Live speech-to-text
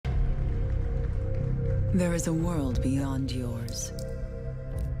There is a world beyond yours.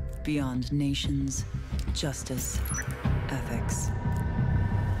 Beyond nations, justice, ethics.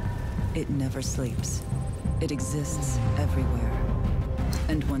 It never sleeps. It exists everywhere.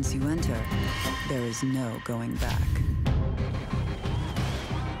 And once you enter, there is no going back.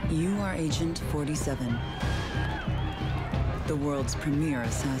 You are Agent 47, the world's premier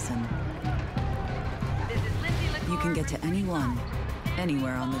assassin. You can get to anyone,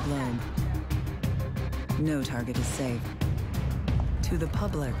 anywhere on the globe. No target is safe. To the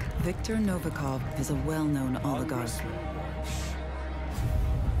public, Viktor Novikov is a well-known oligarch.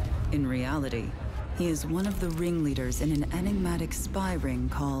 In reality, he is one of the ringleaders in an enigmatic spy ring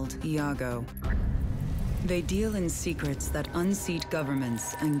called Iago. They deal in secrets that unseat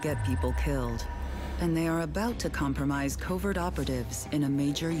governments and get people killed. And they are about to compromise covert operatives in a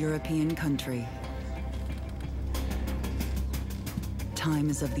major European country. Time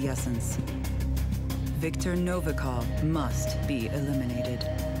is of the essence. Viktor Novikov must be eliminated.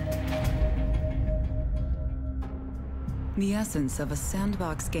 The essence of a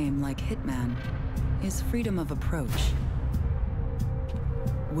sandbox game like Hitman is freedom of approach.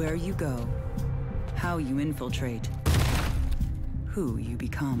 Where you go, how you infiltrate, who you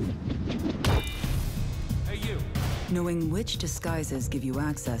become. Hey, you! Knowing which disguises give you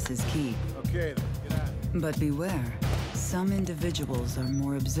access is key. Okay, then, get out. But beware, some individuals are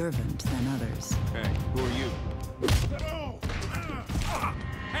more observant than others. Hey, who are you?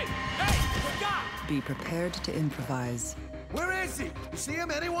 Hey! Hey! Stop! Be prepared to improvise. Where is he? You see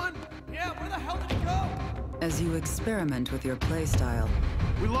him, anyone? Yeah, where the hell did he go? As you experiment with your playstyle,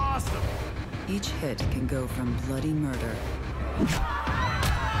 We lost him. each hit can go from bloody murder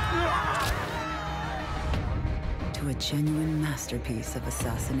to a genuine masterpiece of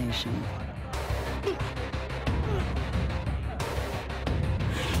assassination.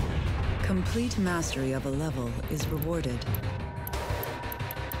 Complete mastery of a level is rewarded.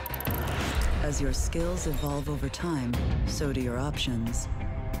 As your skills evolve over time, so do your options.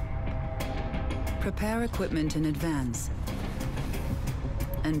 Prepare equipment in advance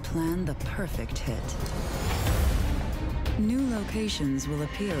and plan the perfect hit. New locations will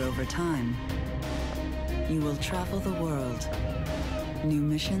appear over time. You will travel the world. New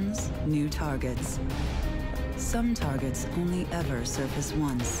missions, new targets. Some targets only ever surface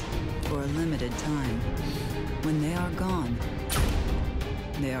once, for a limited time. When they are gone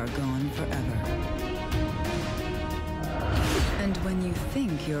forever. And when you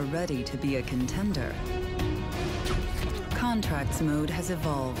think you're ready to be a contender, Contracts mode has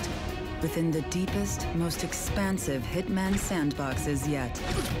evolved within the deepest, most expansive Hitman sandboxes yet.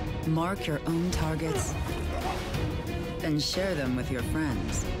 Mark your own targets and share them with your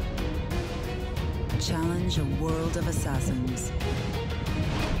friends. Challenge a world of assassins.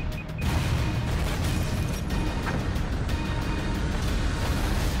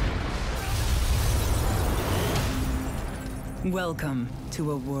 Welcome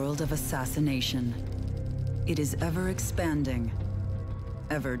to a world of assassination. It is ever expanding,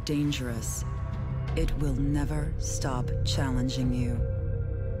 ever dangerous. It will never stop challenging you.